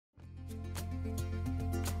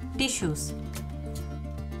tissues.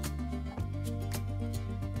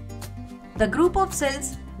 The group of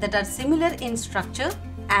cells that are similar in structure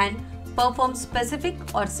and perform specific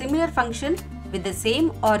or similar function with the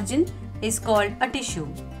same origin is called a tissue.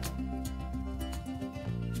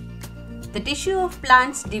 The tissue of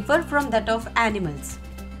plants differ from that of animals.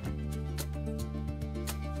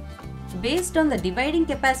 Based on the dividing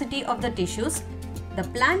capacity of the tissues, the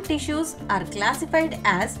plant tissues are classified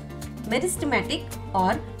as meristematic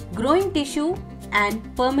or growing tissue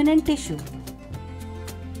and permanent tissue.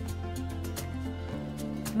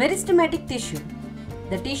 Meristematic tissue.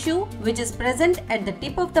 The tissue which is present at the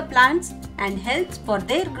tip of the plants and helps for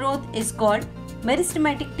their growth is called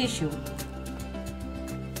meristematic tissue.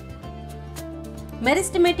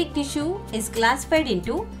 Meristematic tissue is classified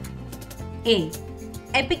into A.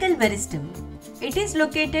 Apical meristem. It is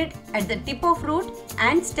located at the tip of root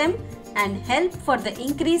and stem and help for the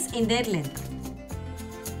increase in their length.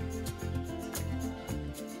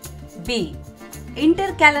 B.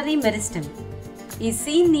 Intercalary meristem is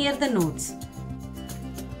seen near the nodes.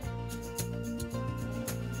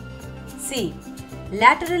 C.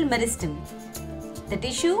 Lateral meristem. The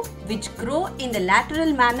tissue which grow in the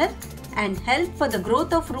lateral manner and help for the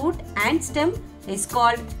growth of root and stem is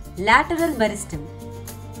called lateral meristem.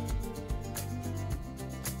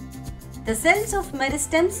 The cells of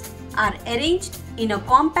meristems are arranged in a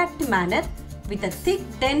compact manner with a thick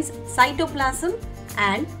dense cytoplasm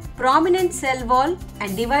and prominent cell wall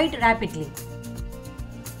and divide rapidly.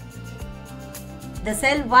 The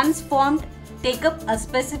cell once formed take up a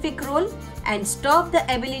specific role and stop the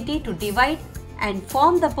ability to divide and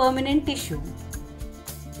form the permanent tissue.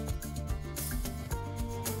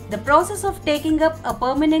 The process of taking up a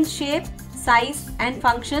permanent shape, size and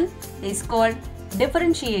function is called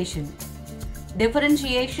differentiation.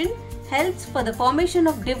 Differentiation helps for the formation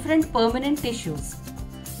of different permanent tissues.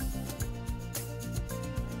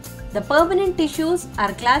 The permanent tissues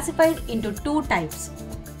are classified into two types.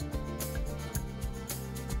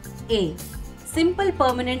 A. Simple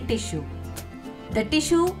permanent tissue. The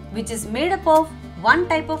tissue which is made up of one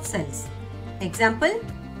type of cells. Example: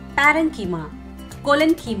 parenchyma,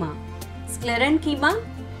 collenchyma, sclerenchyma,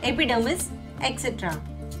 epidermis, etc.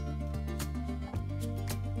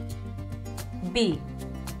 B.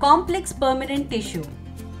 Complex permanent tissue.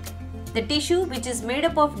 The tissue which is made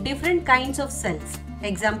up of different kinds of cells.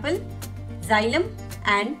 Example: xylem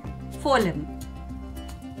and phloem.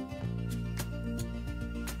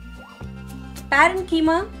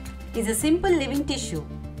 Parenchyma is a simple living tissue.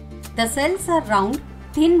 The cells are round,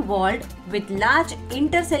 thin-walled with large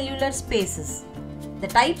intercellular spaces. The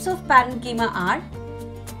types of parenchyma are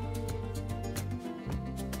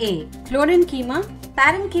A. Chlorenchyma,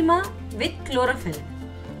 parenchyma with chlorophyll.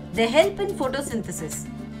 They help in photosynthesis.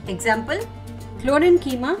 Example: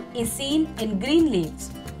 chlorenchyma is seen in green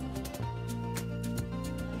leaves.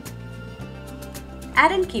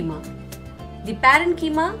 Arenchyma. The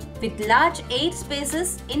parenchyma with large air spaces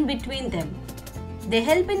in between them. They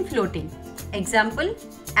help in floating. Example: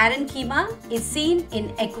 arenchyma is seen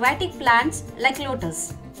in aquatic plants like lotus.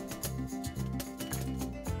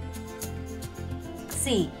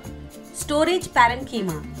 C. Storage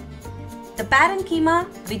parenchyma. The parenchyma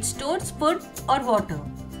which stores food or water.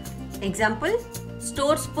 Example: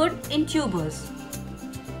 stores food in tubers.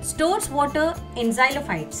 Stores water in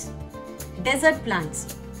xylophytes. Desert plants.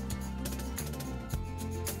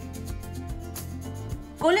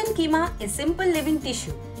 Collenchyma is simple living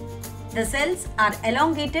tissue. The cells are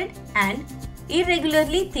elongated and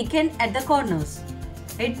irregularly thickened at the corners.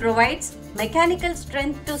 It provides mechanical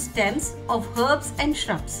strength to stems of herbs and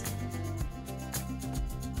shrubs.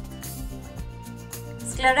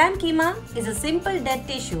 Sclerenchyma is a simple dead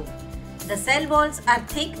tissue. The cell walls are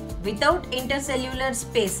thick without intercellular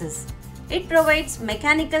spaces. It provides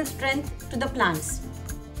mechanical strength to the plants.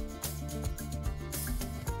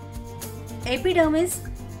 Epidermis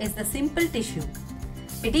is the simple tissue.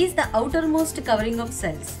 It is the outermost covering of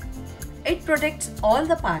cells. It protects all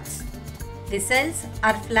the parts. The cells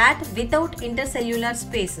are flat without intercellular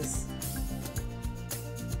spaces.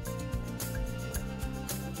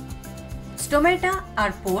 Stomata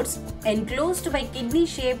are pores enclosed by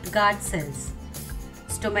kidney-shaped guard cells.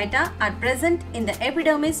 Stomata are present in the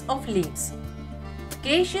epidermis of leaves.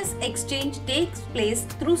 Gaseous exchange takes place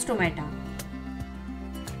through stomata.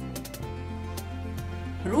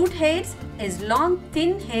 Root hairs is long,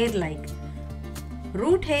 thin hair-like.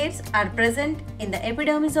 Root hairs are present in the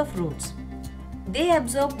epidermis of roots. They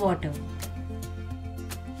absorb water.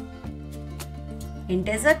 In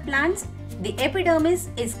desert plants, the epidermis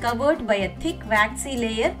is covered by a thick waxy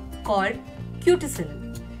layer called cuticle.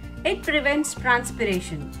 It prevents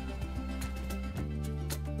transpiration.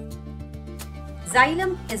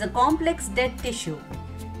 Xylem is a complex dead tissue.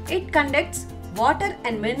 It conducts water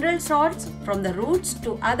and mineral salts from the roots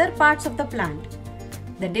to other parts of the plant.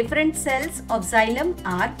 The different cells of xylem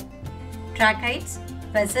are tracheids,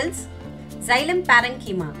 vessels, xylem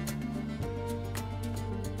parenchyma.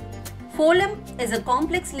 Phloem is a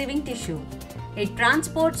complex living tissue. It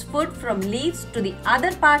transports food from leaves to the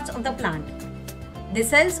other parts of the plant. The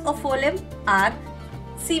cells of phloem are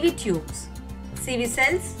CV tubes, CV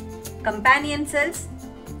cells, companion cells,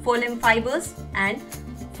 phloem fibers and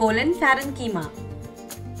phloem parenchyma.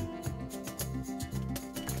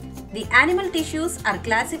 The animal tissues are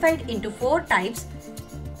classified into 4 types: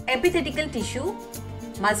 epithetical tissue,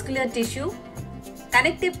 muscular tissue,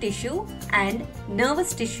 connective tissue and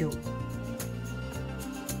nervous tissue.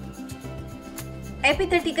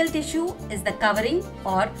 Epithetical tissue is the covering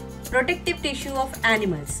or protective tissue of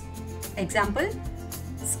animals. Example,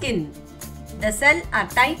 skin. The cells are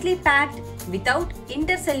tightly packed without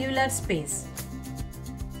intercellular space.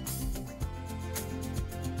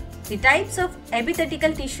 The types of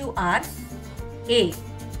epithetical tissue are: A.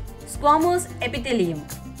 Squamous epithelium.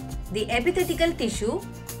 The epithetical tissue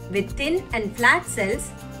with thin and flat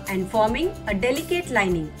cells and forming a delicate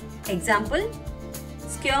lining. Example,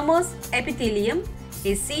 squamous epithelium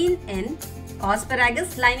is seen in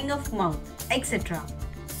asparagus lining of mouth, etc.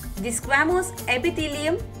 The squamous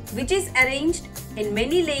epithelium, which is arranged in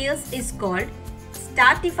many layers, is called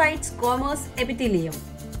stratified squamous epithelium.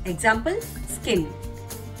 Example, skin.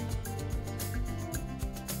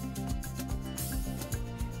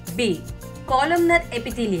 B. Columnar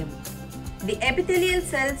epithelium. The epithelial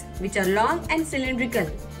cells which are long and cylindrical.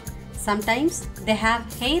 Sometimes they have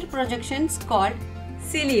hair projections called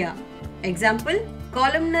cilia. Example,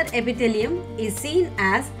 columnar epithelium is seen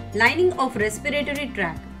as lining of respiratory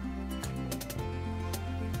tract.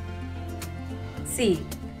 C.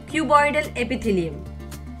 Cuboidal epithelium.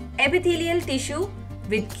 Epithelial tissue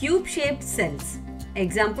with cube-shaped cells.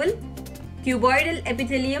 Example, cuboidal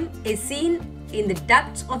epithelium is seen in the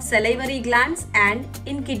ducts of salivary glands and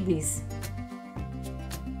in kidneys.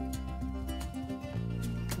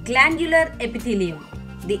 Glandular epithelium.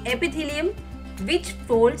 The epithelium which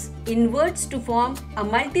folds inwards to form a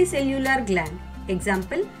multicellular gland.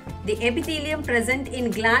 Example, the epithelium present in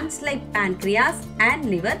glands like pancreas and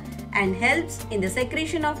liver and helps in the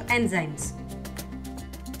secretion of enzymes.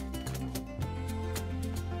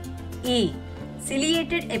 E.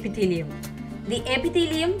 Ciliated epithelium. The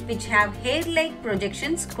epithelium which have hair-like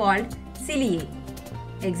projections called ciliae.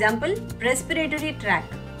 Example, respiratory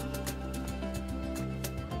tract.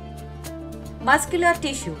 Muscular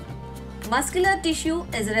tissue. Muscular tissue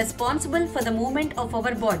is responsible for the movement of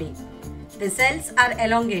our body. The cells are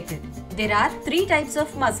elongated. There are 3 types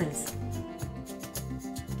of muscles.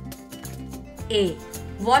 A.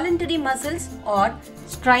 Voluntary muscles or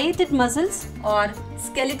striated muscles or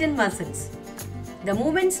skeleton muscles. The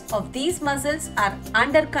movements of these muscles are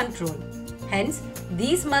under control. Hence,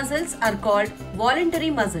 these muscles are called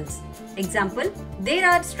voluntary muscles. Example, there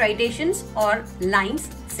are striations or lines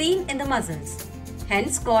seen in the muscles.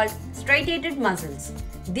 Hence called striated muscles.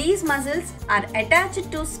 These muscles are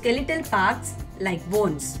attached to skeletal parts like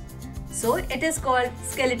bones. So it is called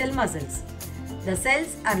skeletal muscles. The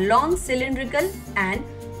cells are long cylindrical and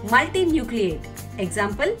multinucleate.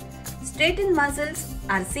 Example, straightened muscles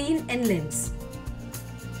are seen in limbs.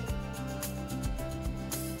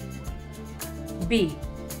 B.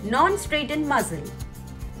 Non-straightened muscle.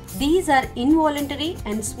 These are involuntary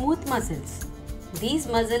and smooth muscles. These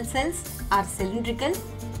muscle cells are cylindrical,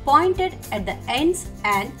 pointed at the ends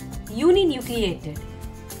and uninucleated.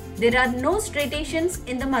 There are no striations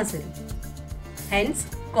in the muscle. Hence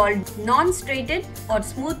called non-straightened or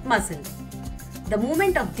smooth muscle. The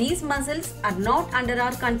movement of these muscles are not under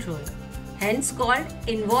our control. Hence called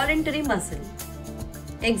involuntary muscle.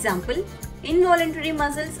 Example, involuntary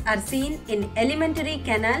muscles are seen in alimentary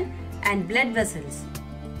canal and blood vessels.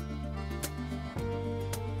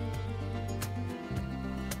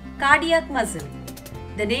 Cardiac muscle.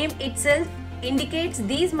 The name itself indicates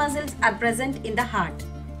these muscles are present in the heart.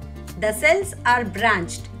 The cells are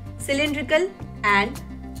branched, cylindrical and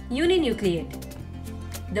uninucleate.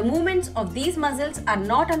 The movements of these muscles are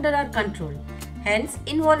not under our control, hence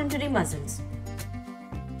involuntary muscles.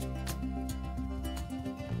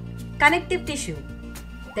 Connective tissue.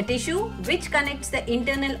 The tissue which connects the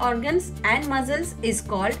internal organs and muscles is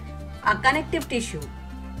called a connective tissue.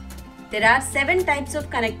 There are 7 types of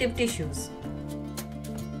connective tissues.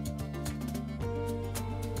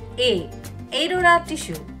 A. Areolar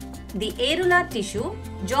tissue. The areolar tissue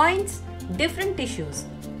joins different tissues,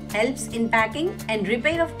 helps in packing and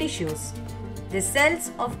repair of tissues. The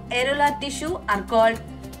cells of areolar tissue are called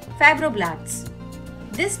fibroblasts.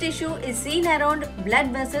 This tissue is seen around blood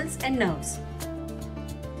vessels and nerves.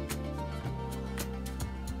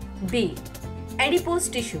 B. Adipose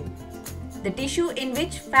tissue. The tissue in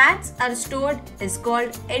which fats are stored is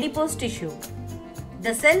called adipose tissue.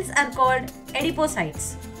 The cells are called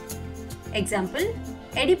adipocytes. Example,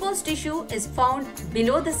 adipose tissue is found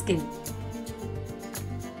below the skin.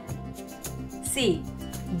 C.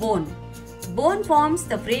 Bone. Bone forms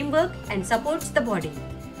the framework and supports the body.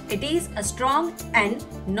 It is a strong and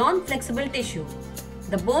non-flexible tissue.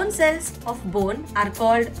 The bone cells of bone are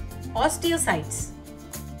called osteocytes.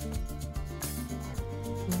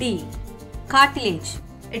 D. Cartilage.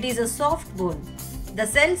 It is a soft bone. The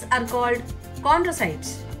cells are called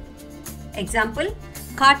chondrocytes. Example,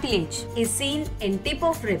 cartilage is seen in tip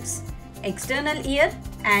of ribs, external ear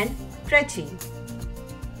and trachea.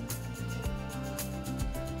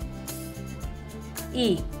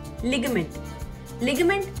 E. Ligament.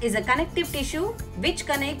 Ligament is a connective tissue which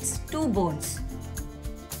connects two bones.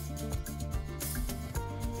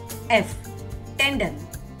 F. Tendon.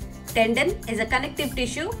 Tendon is a connective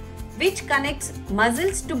tissue which connects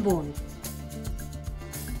muscles to bone.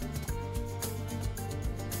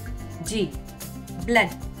 G. Blood.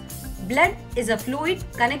 Blood is a fluid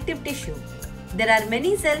connective tissue. There are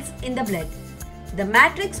many cells in the blood. The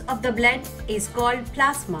matrix of the blood is called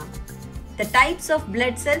plasma. The types of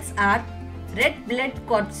blood cells are red blood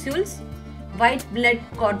corpuscles, white blood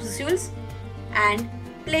corpuscles, and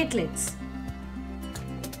platelets.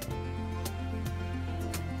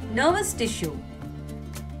 Nervous tissue.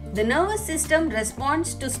 The nervous system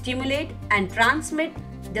responds to stimulate and transmit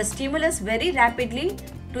the stimulus very rapidly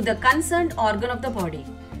to the concerned organ of the body.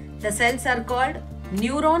 The cells are called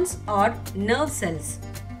neurons or nerve cells.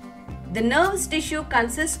 The nervous tissue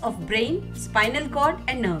consists of brain, spinal cord,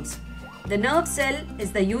 and nerves. The nerve cell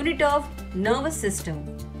is the unit of nervous system.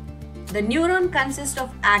 The neuron consists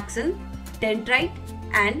of axon, dendrite,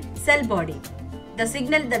 and cell body. The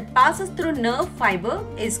signal that passes through nerve fiber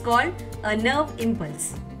is called a nerve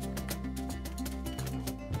impulse.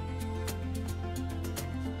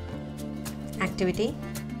 Activity.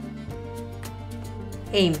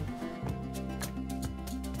 Aim.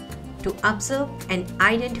 To observe and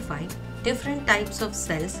identify different types of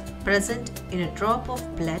cells present in a drop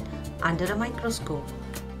of blood under a microscope.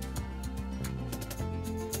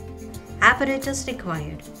 Apparatus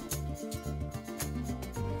required.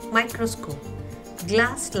 Microscope,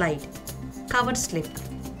 glass slide, cover slip,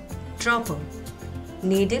 dropper,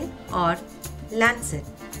 needle or lancet,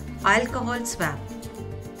 alcohol swab.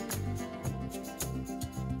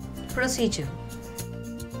 Procedure.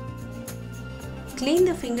 Clean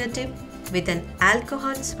the fingertip with an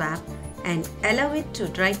alcohol swab and allow it to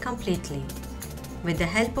dry completely. With the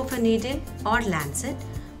help of a needle or lancet,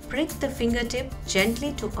 prick the fingertip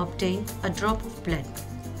gently to obtain a drop of blood.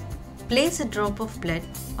 Place a drop of blood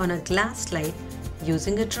on a glass slide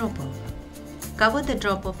using a dropper. Cover the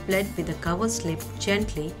drop of blood with a cover slip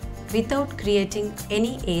gently without creating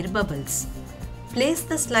any air bubbles. Place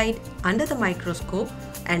the slide under the microscope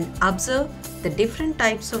and observe the different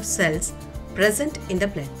types of cells present in the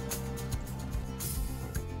blood.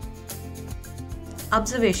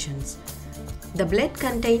 Observations. The blood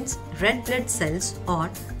contains red blood cells or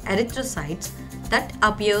erythrocytes that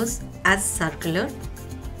appears as circular,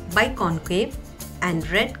 biconcave and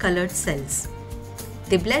red colored cells.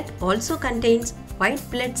 The blood also contains white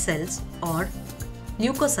blood cells or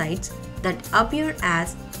leukocytes that appear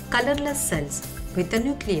as colorless cells with a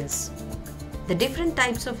nucleus. The different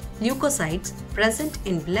types of leukocytes present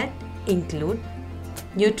in blood include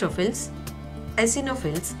neutrophils,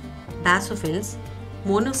 eosinophils, basophils,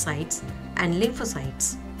 monocytes, and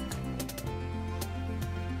lymphocytes.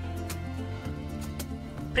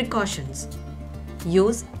 Precautions.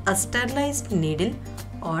 Use a sterilized needle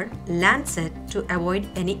or lancet to avoid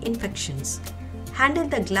any infections. Handle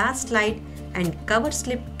the glass slide and cover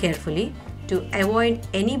slip carefully to avoid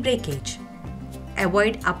any breakage.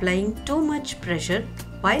 Avoid applying too much pressure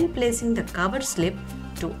while placing the cover slip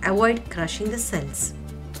to avoid crushing the cells.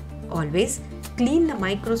 Always clean the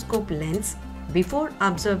microscope lens before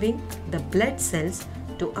observing the blood cells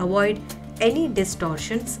to avoid any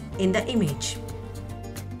distortions in the image.